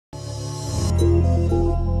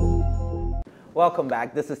Welcome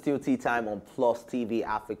back. This is still Tea Time on Plus TV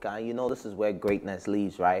Africa. And you know this is where greatness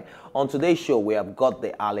lives, right? On today's show, we have got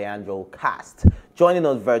the Alejandro cast joining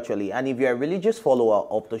us virtually. And if you're a religious follower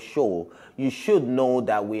of the show, you should know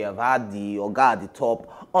that we have had the Oga at the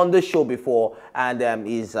top on the show before, and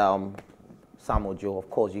is Samuel Joe. Of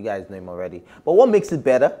course, you guys know him already. But what makes it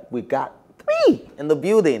better? We got three in the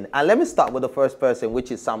building. And let me start with the first person,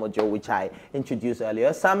 which is Samuel Joe, which I introduced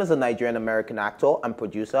earlier. Sam is a Nigerian American actor and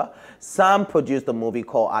producer. Sam produced a movie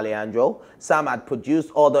called Alejandro. Sam had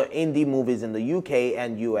produced other indie movies in the UK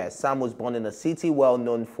and US. Sam was born in a city well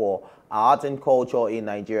known for art and culture in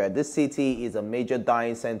Nigeria. This city is a major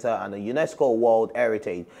dyeing center and a UNESCO World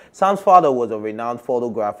Heritage. Sam's father was a renowned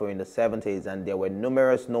photographer in the 70s, and there were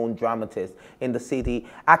numerous known dramatists in the city.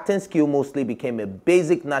 Acting skill mostly became a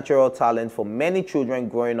basic natural talent for many children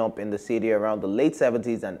growing up in the city around the late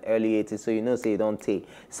 70s and early 80s, so you know, say don't take.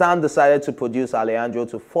 Sam decided to produce Alejandro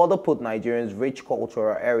to further put Nigerians' rich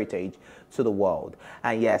cultural heritage to the world.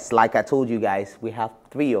 And yes, like I told you guys, we have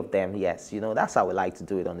three of them. Yes, you know, that's how we like to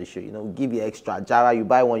do it on the show. You know, give you extra Jara, you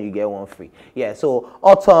buy one, you get one free. Yeah, so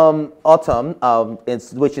Autumn,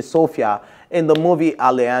 which is Sophia, in the movie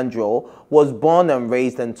Alejandro, was born and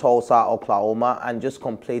raised in Tulsa, Oklahoma, and just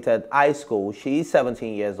completed high school. She is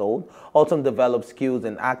 17 years old. Autumn developed skills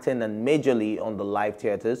in acting and majorly on the live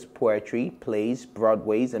theaters, poetry, plays,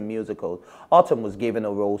 broadways, and musicals. Autumn was given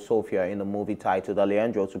a role, Sophia, in the movie titled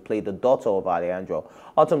Alejandro, to play the daughter of Alejandro.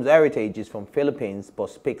 Autumn's heritage is from Philippines, but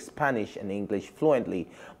speaks Spanish and English fluently,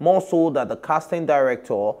 more so that the casting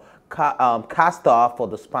director cast her for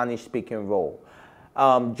the Spanish-speaking role.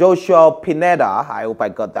 Joshua Pineda, I hope I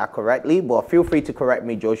got that correctly, but feel free to correct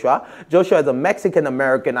me, Joshua. Joshua is a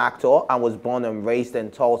Mexican-American actor and was born and raised in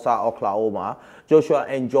Tulsa, Oklahoma. Joshua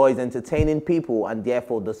enjoys entertaining people and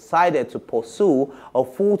therefore decided to pursue a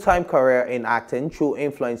full-time career in acting through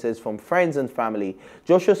influences from friends and family.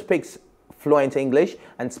 Joshua speaks fluent English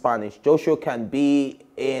and Spanish. Joshua can be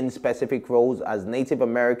in specific roles as Native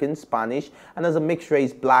American, Spanish, and as a mixed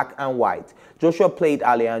race, black and white. Joshua played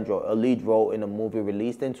Alejandro, a lead role in a movie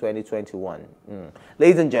released in 2021.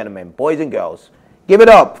 Ladies and gentlemen, boys and girls, give it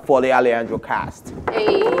up for the Alejandro cast.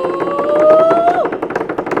 Hey.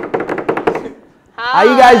 How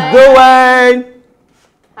you guys doing?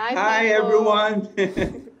 Hi everyone.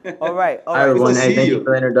 All right. Hi everyone. Hey, thank you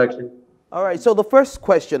for the introduction. All right, so the first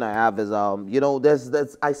question I have is, you know,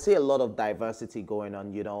 I see a lot of diversity going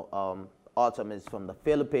on. You know, Autumn is from the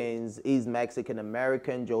Philippines, he's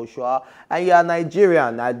Mexican-American, Joshua, and you're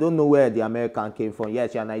Nigerian. I don't know where the American came from.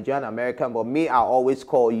 Yes, you're Nigerian-American, but me, I always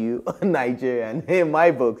call you Nigerian in my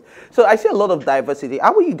books. So I see a lot of diversity.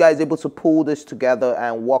 How were you guys able to pull this together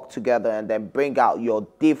and work together and then bring out your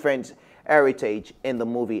different heritage in the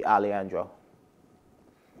movie Alejandro?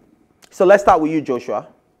 So let's start with you, Joshua.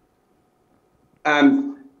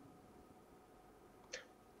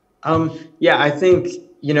 Yeah, I think,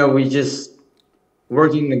 you know, we just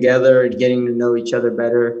working together, getting to know each other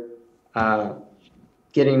better,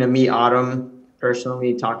 getting to meet Autumn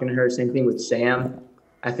personally, talking to her, same thing with Sam.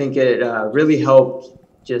 I think it really helped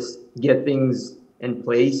just get things in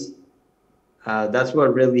place. That's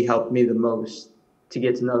what really helped me the most, to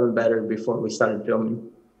get to know them better before we started filming.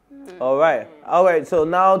 All right. So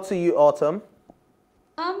now to you, Autumn.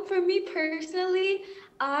 For me personally,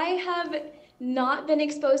 I have not been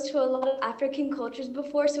exposed to a lot of African cultures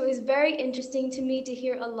before, so it was very interesting to me to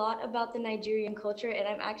hear a lot about the Nigerian culture, and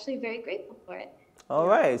I'm actually very grateful for it. All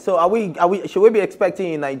right. So should we be expecting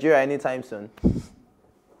you in Nigeria anytime soon?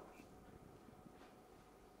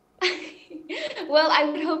 Well, I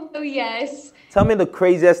would hope so, yes. Tell me the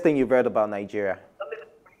craziest thing you've heard about Nigeria.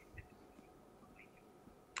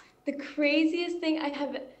 The craziest thing I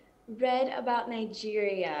have read about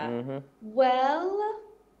Nigeria. Well,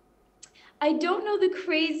 I don't know the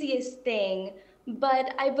craziest thing,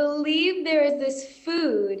 but I believe there is this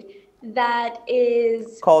food that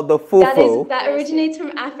is called the fufu. That originates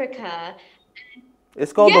from Africa.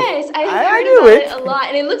 It's called yes, the, I've heard about it a lot,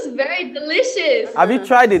 and it looks very delicious. Have you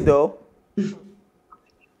tried it though?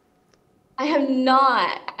 I have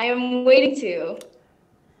not. I am waiting to.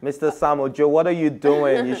 Mr. Samuel Joe, what are you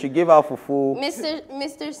doing? You should give out fufu.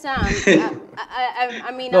 Mr. Sam,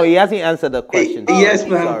 I mean... No, he hasn't answered the question. Yes,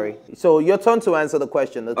 ma'am. Sorry. So your turn to answer the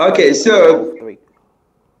question. Okay, so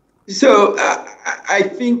I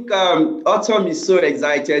think Autumn is so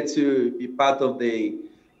excited to be part of the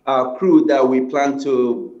crew that we plan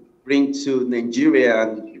to bring to Nigeria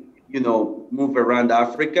and, you know, move around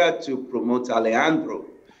Africa to promote Alejandro.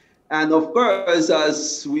 And of course,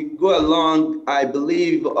 as we go along, I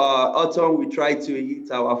believe Autumn will try to eat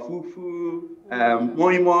our fufu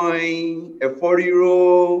moi moi, a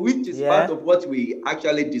 40-year-old, which is Yeah. part of what we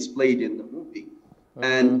actually displayed in the movie.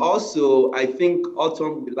 And also, I think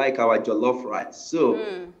Autumn would like our jollof rice. So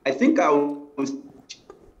I think I will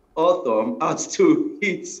Autumn out to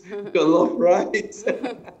eat jollof rice.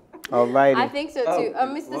 All righty. I think so too.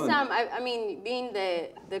 Mr. fun. Sam, I mean, being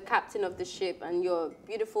the captain of the ship and your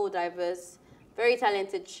beautiful, diverse, very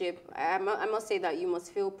talented ship, I must say that you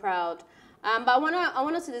must feel proud. But I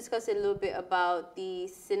want us to discuss a little bit about the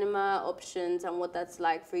cinema options and what that's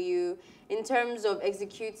like for you in terms of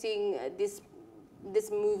executing this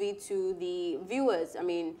movie to the viewers. I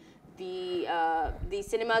mean, the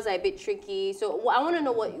cinemas are a bit tricky. So I want to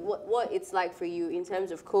know what it's like for you in terms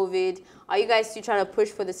of COVID. Are you guys still trying to push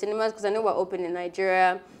for the cinemas? Because I know we're open in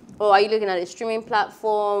Nigeria. Or are you looking at a streaming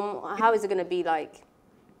platform? How is it going to be like?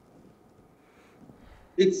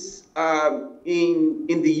 It's in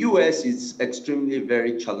the US. It's extremely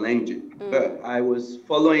very challenging. But I was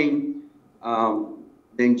following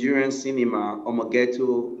Nigerian cinema.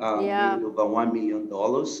 Omogeto made over $1 million.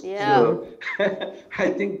 Yeah. So I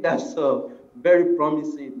think that's a very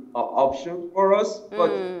promising option for us.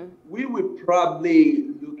 But we will probably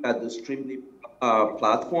look at the streaming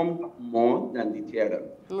platform more than the theater.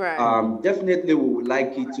 Right. Definitely, we would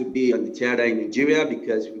like it to be on the theater in Nigeria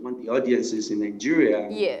because we want the audiences in Nigeria,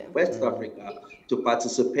 and West Africa, to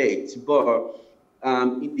participate. But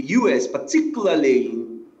in the US, particularly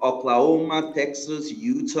in Oklahoma, Texas,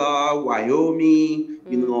 Utah, Wyoming,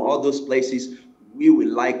 you know, all those places, we will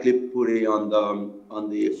likely put it on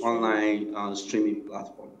the online streaming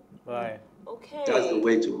platform. Right. Okay. That's the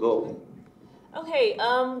way to go. Okay,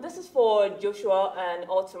 this is for Joshua and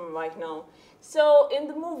Autumn right now. So in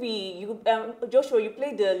the movie, Joshua, you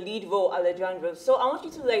played the lead role, Alejandro. So I want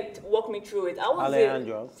you to walk me through it. How was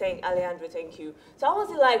Alejandro. Alejandro, thank you. So how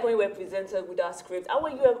was it like when you were presented with our script? How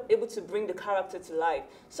were you able to bring the character to life?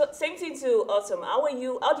 So same thing to Autumn. How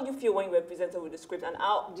did you feel when you were presented with the script, and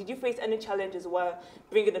how did you face any challenges while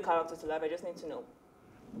bringing the character to life? I just need to know.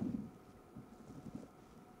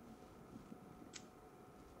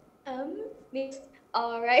 Yes.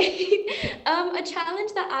 All right. A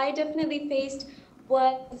challenge that I definitely faced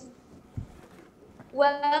was,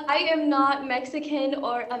 well, I am not Mexican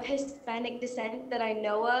or of Hispanic descent that I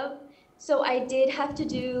know of. So I did have to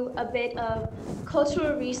do a bit of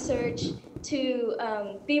cultural research to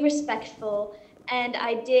be respectful. And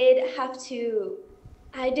I did have to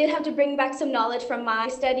bring back some knowledge from my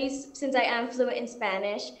studies since I am fluent in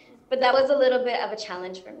Spanish. But that was a little bit of a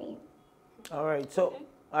challenge for me. All right. So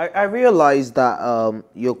I realized that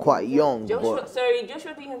you're quite young. Joshua, but... sorry,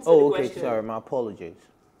 Joshua didn't answer Oh, the okay. question. Sorry. My apologies.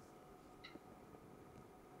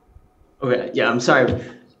 Okay, yeah, I'm sorry.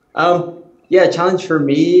 Yeah, challenge for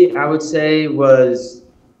me, I would say, was,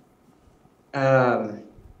 I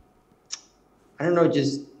don't know,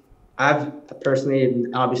 just, I've personally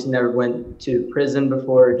obviously never went to prison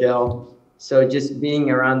before or jail. So just being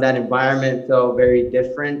around that environment felt very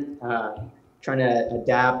different, trying to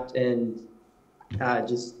adapt and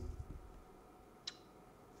just,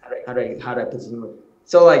 how do I put this in words?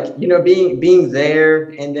 So like, you know, being there,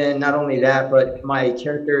 and then not only that, but my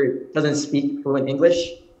character doesn't speak fluent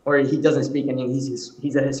English, or he doesn't speak any,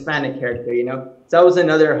 he's a Hispanic character, you know? So that was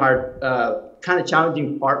another hard, kind of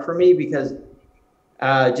challenging part for me, because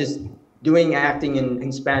just doing acting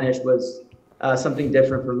in Spanish was something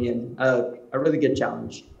different for me, and a really good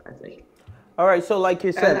challenge, I think. All right. So like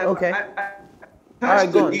you said, okay.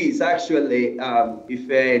 Attached to this, actually,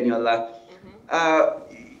 Ife and Yola,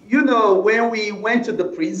 you know, when we went to the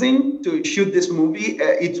prison to shoot this movie,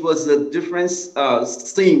 it was a different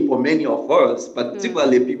scene for many of us,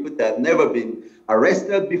 particularly people that have never been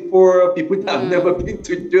arrested before, people that have never been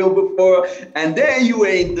to jail before, and then you were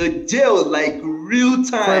in the jail like real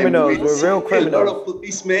time. Criminals, we're real criminals. A lot of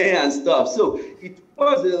policemen and stuff. So it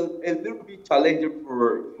was a little bit challenging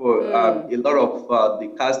for a lot of the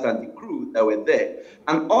cast and the crew that were there.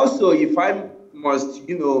 And also, if I must,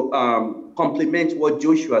 you know, compliment what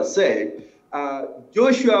Joshua said.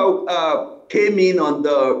 Joshua came in on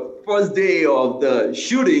the first day of the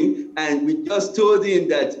shooting, and we just told him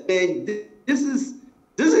that, man, this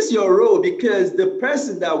is your role, because the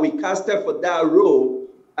person that we casted for that role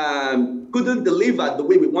couldn't deliver the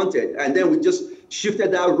way we wanted, and then we just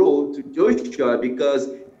shifted that role to Joshua because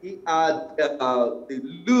he had the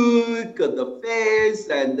look, the face,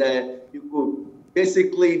 and you could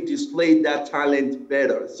basically display that talent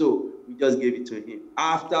better. So we just gave it to him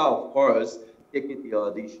after, of course, taking the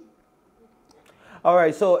audition. All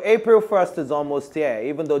right, so April 1st is almost here,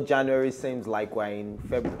 even though January seems like we're in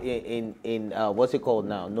February, in what's it called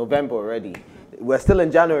now? November already. we're still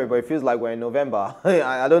in January, but it feels like we're in November.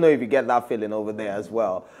 I don't know if you get that feeling over there as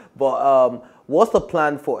well. But what's the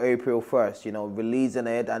plan for April 1st? You know, releasing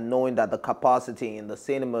it and knowing that the capacity in the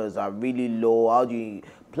cinemas are really low. How do you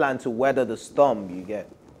plan to weather the storm you get?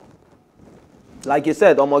 Like you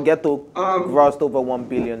said, Omogeto grossed over $1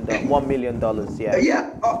 million. Yeah.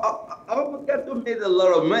 Yeah, Omogeto made a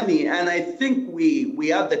lot of money, and I think we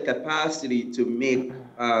have the capacity to make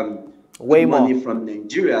way more money from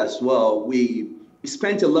Nigeria as well. We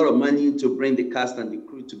spent a lot of money to bring the cast and the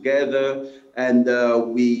crew together, and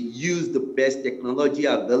we used the best technology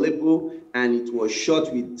available, and it was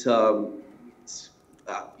shot with,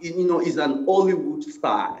 you know, it's an Hollywood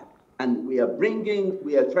style. And we are trying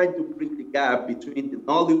to bring the gap between the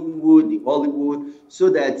Nollywood, the Hollywood, so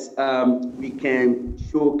that we can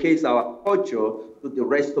showcase our culture to the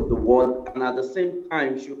rest of the world, and at the same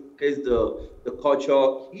time showcase the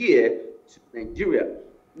culture here to Nigeria.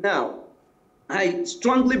 Now, I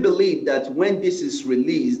strongly believe that when this is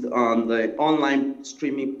released on the online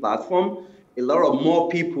streaming platform, a lot of more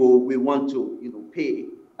people will want to, you know, pay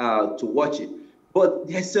to watch it. But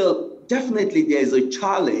definitely there's a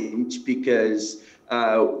challenge because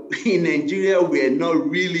in Nigeria, we are not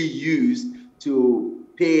really used to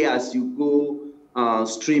pay as you go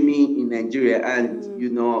streaming in Nigeria. And, you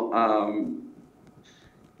know,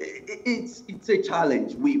 it's a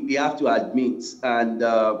challenge, we have to admit. And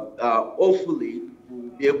hopefully we'll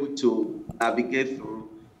be able to navigate through,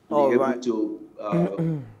 able to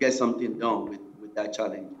get something done with that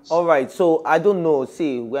challenge. All right, so I don't know.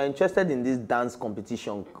 See, we're interested in this dance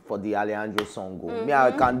competition for the Alejandro song. Me,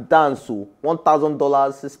 I can dance. So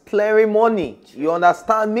 $1,000 is plenty money. You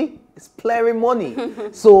understand me? It's plenty money.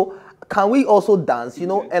 So can we also dance? You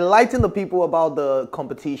know, enlighten the people about the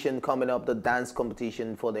competition coming up, the dance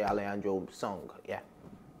competition for the Alejandro song. Yeah.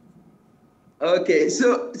 Okay,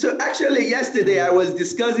 so actually yesterday I was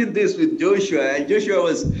discussing this with Joshua, and Joshua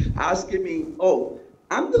was asking me, "Oh,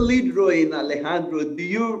 I'm the lead role in Alejandro. Do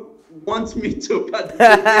you want me to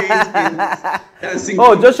participate in dancing?"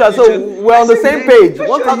 Oh, Joshua, so we're on the same page.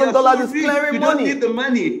 $1,000 is plenty money. You don't need the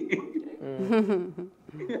money.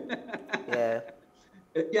 Yeah.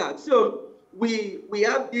 Yeah, so we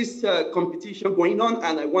have this competition going on,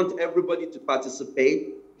 and I want everybody to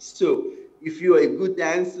participate. So if you're a good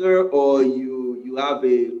dancer, or you have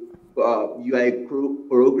you are a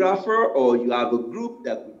choreographer, or you have a group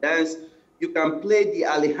that will dance, you can play the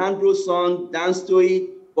Alejandro song, dance to it,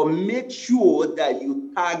 but make sure that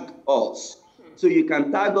you tag us. So you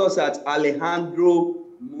can tag us at Alejandro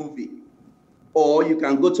Movie, or you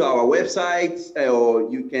can go to our website, or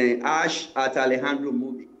you can hash at Alejandro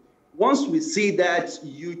Movie. Once we see that,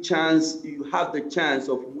 you have the chance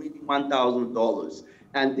of winning $1,000.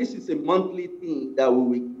 And this is a monthly thing that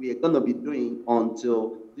we are going to be doing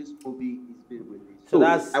until this movie is being released. So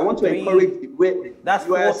that's I want to encourage the that's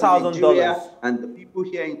US, $4,000 Nigeria, and the people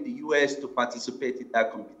here in the US to participate in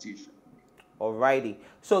that competition. Alrighty.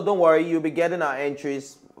 So don't worry, you'll be getting our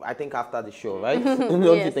entries, I think, after the show, right? Don't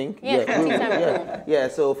Yes. you think? Yes, Yeah.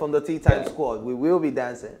 So from the Tea Time Squad, we will be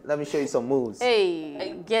dancing. Let me show you some moves.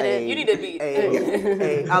 Hey, get it. You need a beat.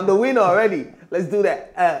 Hey, I'm the winner already. Let's do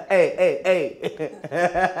that. Hey.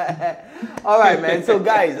 All right, man. So,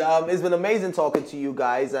 guys, it's been amazing talking to you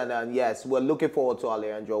guys. And yes, we're looking forward to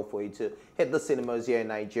Alejandro for you to hit the cinemas here in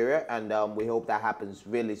Nigeria. And we hope that happens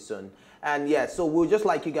really soon. And yeah, so we'd just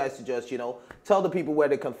like you guys to just, you know, tell the people where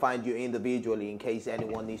they can find you individually in case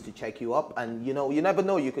anyone needs to check you up. And, you know, you never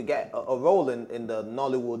know, you could get a role in the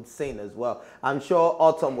Nollywood scene as well. I'm sure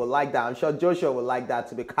Autumn will like that. I'm sure Joshua would like that,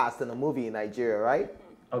 to be cast in a movie in Nigeria, right?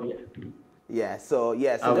 Oh, yeah. Yeah, so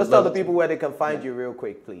just tell the people where they can find you real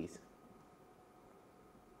quick, please.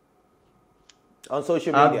 On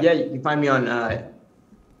social media. Yeah, you can find me on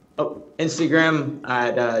Instagram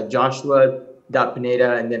at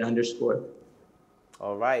Joshua.Pineda and then _.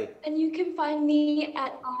 All right. And you can find me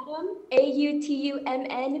at Autumn, AUTUMNPAI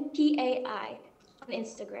on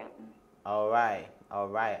Instagram. All right.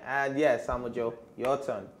 And yes, Samuel, your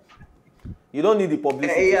turn. You don't need the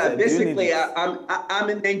publicity. Yeah, basically, I'm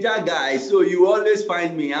a Ninja guy, so you always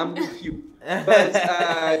find me. I'm with you. But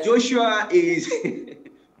Joshua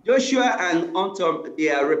and Autumn, they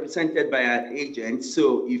are represented by an agent.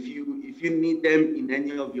 So if you need them in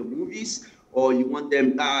any of your movies, or you want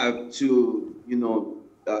them to, you know,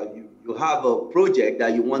 you have a project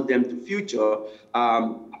that you want them to feature,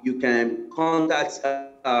 you can contact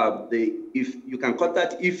you can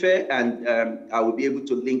contact Ife, and I will be able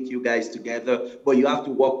to link you guys together. But you have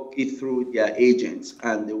to walk it through their agents,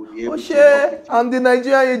 and they will be able to work with you. I'm the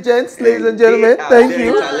Nigerian agent, ladies and gentlemen. Thank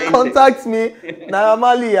you. Talented. Contact me,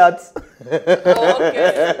 Naramali at Oh,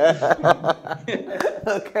 okay.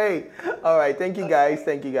 Okay. All right. Thank you guys.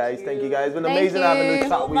 Thank you guys. Thank you guys. It's been Thank amazing having you this chat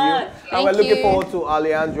so with you. much. And we're Thank looking you. forward to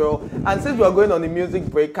Alejandro. And since we're going on the music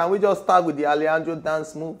break, can we just start with the Alejandro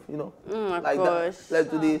dance move? You know, Of like course. that. Let's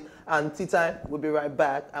do this. And tea time. We'll be right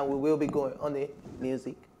back, and we will be going on a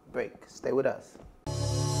music break. Stay with us.